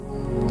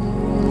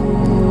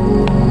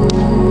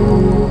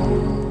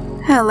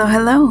Hello,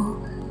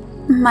 hello.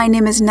 My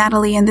name is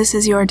Natalie and this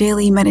is your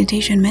daily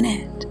meditation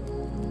minute.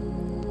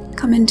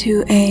 Come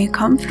into a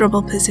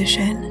comfortable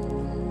position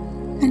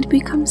and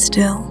become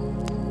still.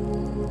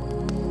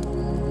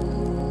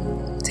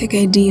 Take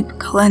a deep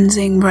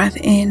cleansing breath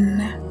in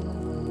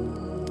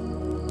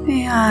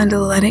and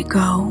let it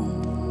go.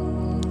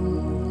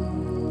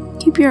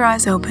 Keep your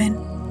eyes open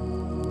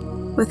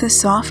with a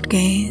soft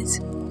gaze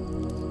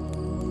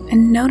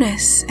and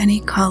notice any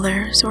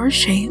colors or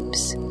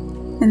shapes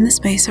in the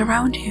space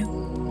around you.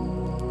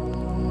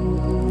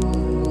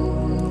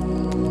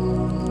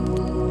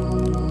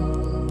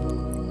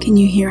 Can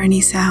you hear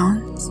any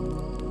sounds?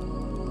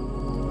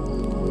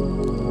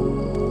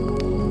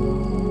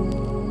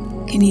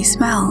 Can you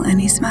smell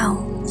any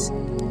smells?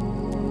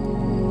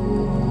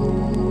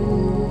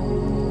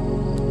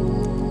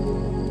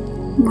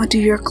 What do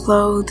your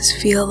clothes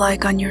feel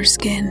like on your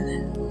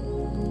skin?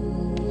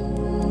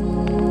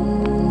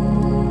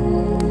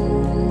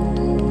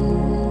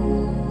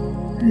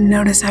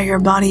 Notice how your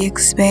body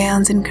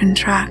expands and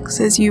contracts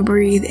as you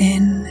breathe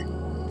in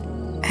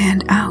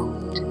and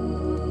out.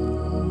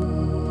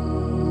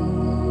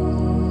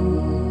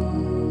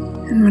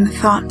 And when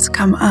thoughts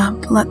come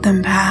up, let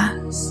them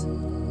pass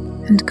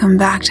and come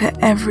back to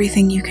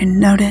everything you can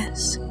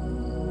notice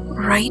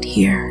right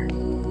here.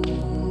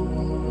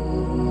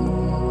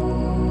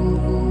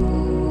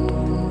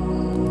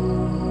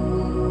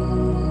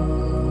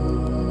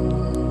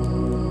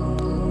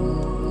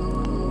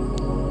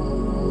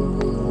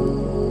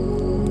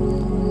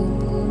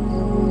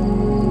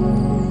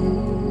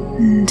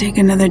 Take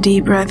another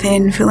deep breath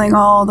in, filling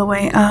all the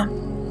way up.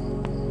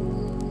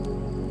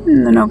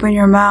 And then open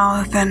your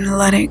mouth and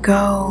let it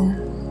go.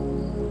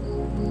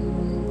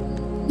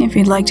 If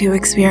you'd like to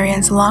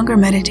experience longer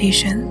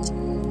meditations,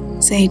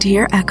 say to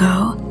your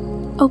echo,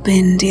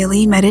 "Open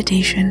daily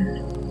meditation."